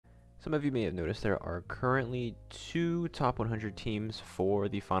Some of you may have noticed there are currently 2 top 100 teams for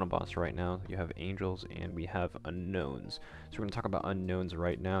the final boss right now. You have Angels and we have Unknowns. So we're going to talk about Unknowns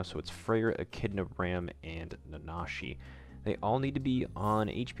right now. So it's Freyr, Echidna, Ram, and Nanashi. They all need to be on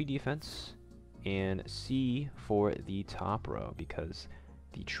HP defense and C for the top row because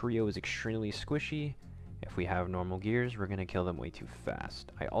the trio is extremely squishy. If we have normal gears, we're going to kill them way too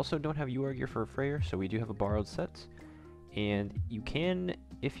fast. I also don't have UR gear for Freyr, so we do have a borrowed set. And you can,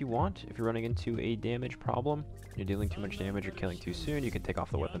 if you want, if you're running into a damage problem, you're dealing too much damage or killing too soon, you can take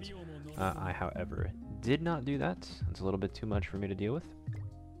off the weapons. I, however, did not do that. It's a little bit too much for me to deal with.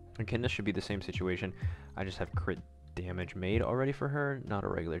 Echidna should be the same situation. I just have crit damage made already for her, not a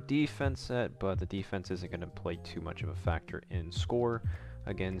regular defense set, but the defense isn't going to play too much of a factor in score.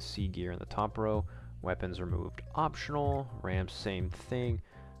 Again, C gear in the top row, weapons removed optional, Ram same thing.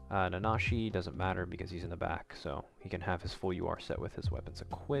 Nanashi doesn't matter because he's in the back, so he can have his full UR set with his weapons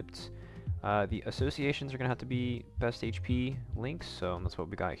equipped. The associations are going to have to be best HP links, so that's what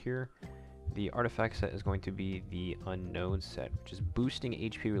we got here. The artifact set is going to be the unknown set, which is boosting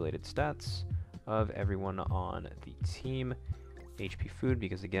HP related stats of everyone on the team. HP food,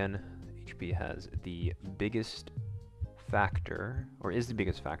 because again, HP has the biggest factor, or is the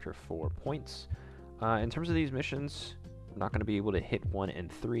biggest factor for points. In terms of these missions, we're not going to be able to hit 1 and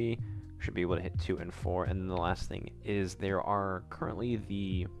 3. We should be able to hit 2 and 4. And then the last thing is there are currently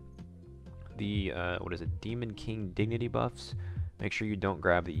the what is it, Demon King dignity buffs. Make sure you don't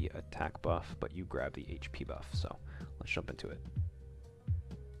grab the attack buff, but you grab the HP buff. So let's jump into it.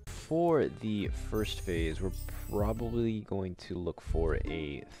 For the first phase, we're probably going to look for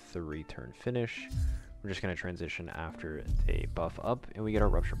a 3-turn finish. We're just going to transition after they buff up and we get our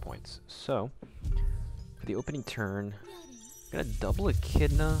rupture points. So for the opening turn, I'm going to double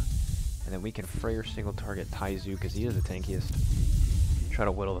Echidna, and then we can Freyr single target Taizu because he is the tankiest. Try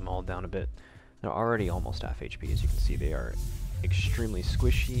to whittle them all down a bit. They're already almost half HP, as you can see. They are extremely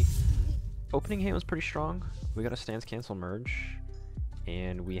squishy. Opening hand was pretty strong. We got a stance cancel merge,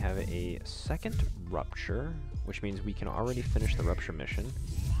 and we have a second rupture, which means we can already finish the rupture mission.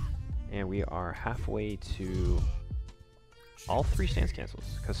 And we are halfway to all 3 stance cancels,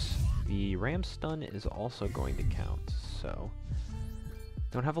 because the Ram stun is also going to count, so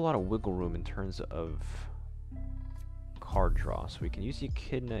don't have a lot of wiggle room in terms of card draw. So we can use the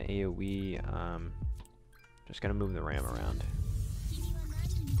Echidna AoE, just gonna move the Ram around.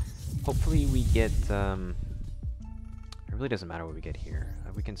 Hopefully we get, it really doesn't matter what we get here.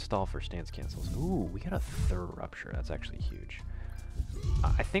 We can stall for stance cancels. Ooh, we got a 3rd rupture, that's actually huge.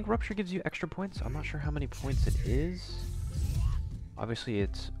 I think rupture gives you extra points. I'm not sure how many points it is. Obviously,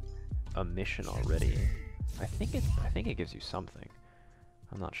 it's a mission already. I think it gives you something.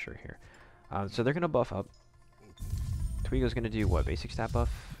 I'm not sure here. So they're gonna buff up. Twigo's gonna do what? Basic stat buff?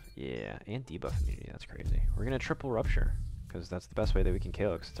 Yeah, and debuff immunity. That's crazy. We're gonna triple rupture because that's the best way that we can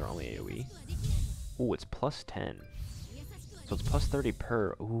KO because it's our only AOE. Ooh, it's plus 10. So it's plus 30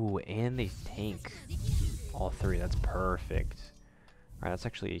 per. Ooh, and they tank all 3. That's perfect. All right, that's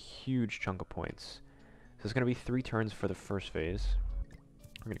actually a huge chunk of points. So it's gonna be 3 turns for the first phase.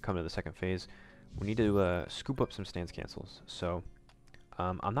 We're going to come to the second phase. We need to scoop up some stance cancels. So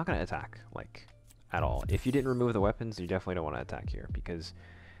I'm not going to attack, like, at all. If you didn't remove the weapons, you definitely don't want to attack here, because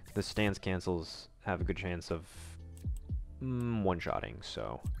the stance cancels have a good chance of one-shotting,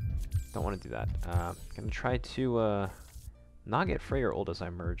 so don't want to do that. Going to try to not get Freyr ult as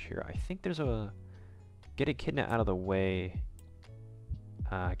I merge here. I think there's a... Get Echidna out of the way.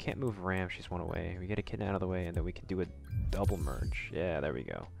 I can't move Ram, she's 1 away. We get Echidna out of the way, and then we can do a double merge. Yeah, there we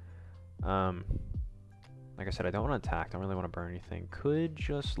go. Like I said, I don't want to attack. Don't really want to burn anything. Could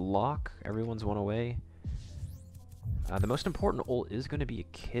just lock. Everyone's 1 away. The most important ult is going to be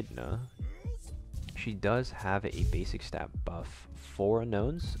Echidna. She does have a basic stat buff for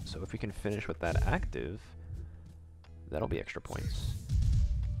unknowns, so if we can finish with that active, that'll be extra points.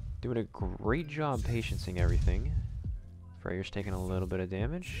 Doing a great job patiencing everything. Freyr's taking a little bit of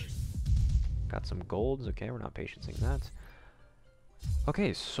damage. Got some golds. Okay, we're not patiencing that.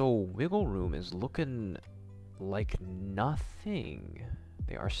 Okay, so wiggle room is looking like nothing.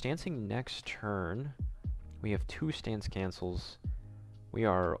 They are stancing next turn. We have 2 stance cancels. We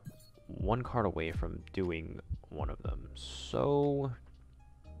are 1 card away from doing one of them. So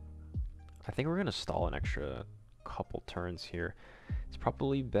I think we're going to stall an extra couple turns here. It's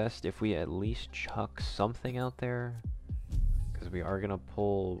probably best if we at least chuck something out there, because we are going to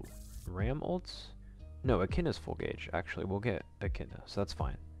pull Ram ults. No, Echidna's full gauge. Actually, we'll get Echidna, so that's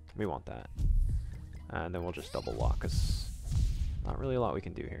fine. We want that. And then we'll just double lock, because not really a lot we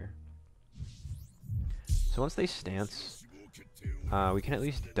can do here. So once they stance, We can at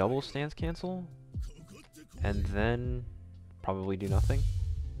least double stance cancel, and then probably do nothing.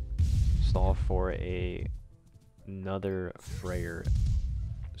 Stall for another Freyr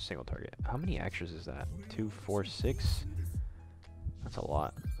single target. How many extras is that? 2, 4, 6? That's a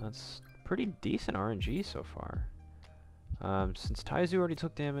lot. That's pretty decent RNG so far. Since Taizu already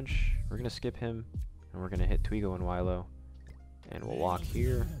took damage, we're going to skip him, and we're going to hit Twigo and Wylo. And we'll walk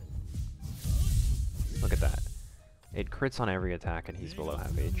here. Look at that. It crits on every attack, and he's below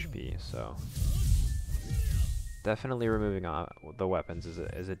half HP, so... Definitely removing the weapons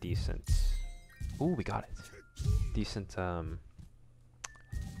is a decent... Ooh, we got it. Decent, what am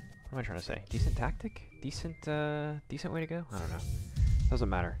I trying to say? Decent tactic? Decent way to go? I don't know. Doesn't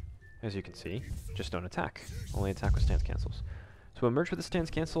matter. As you can see, just don't attack. Only attack with stance cancels. So we'll merge with the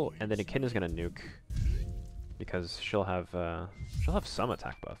stance cancel, and then Echidna's gonna nuke. Because she'll have some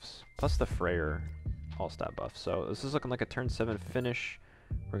attack buffs. Plus the Freyr all-stat buff. So this is looking like a turn 7 finish.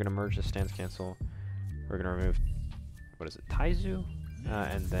 We're gonna merge the stance cancel. We're gonna remove, what is it, Taizu?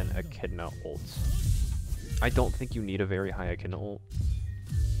 And then Echidna ult. I don't think you need a very high Echidna ult.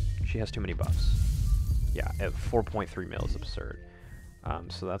 She has too many buffs. Yeah, at 4.3 mil is absurd.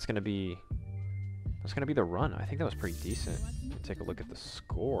 So that's gonna be the run. I think that was pretty decent. Take a look at the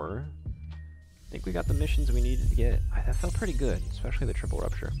score. I think we got the missions we needed to get. That felt pretty good, especially the triple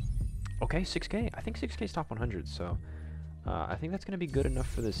rupture. Okay, 6K. I think 6K is top 100, so I think that's gonna be good enough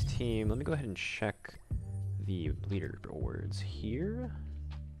for this team. Let me go ahead and check the leaderboards here.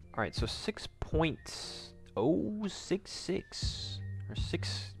 All right, so 6.066 or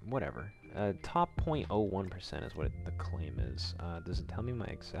 6 whatever. Top 0.01% is what the claim is. Does it tell me my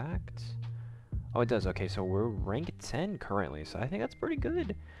exact? Oh, it does. Okay, so we're ranked 10 currently, so I think that's pretty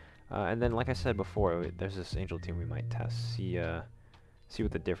good. And then, like I said before, there's this Angel team we might test, see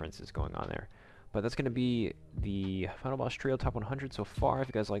what the difference is going on there. But that's going to be the Final Boss Trio Top 100 so far. If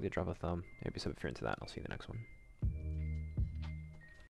you guys liked it, drop a thumb. Maybe sub if you're into that, and I'll see you in the next one.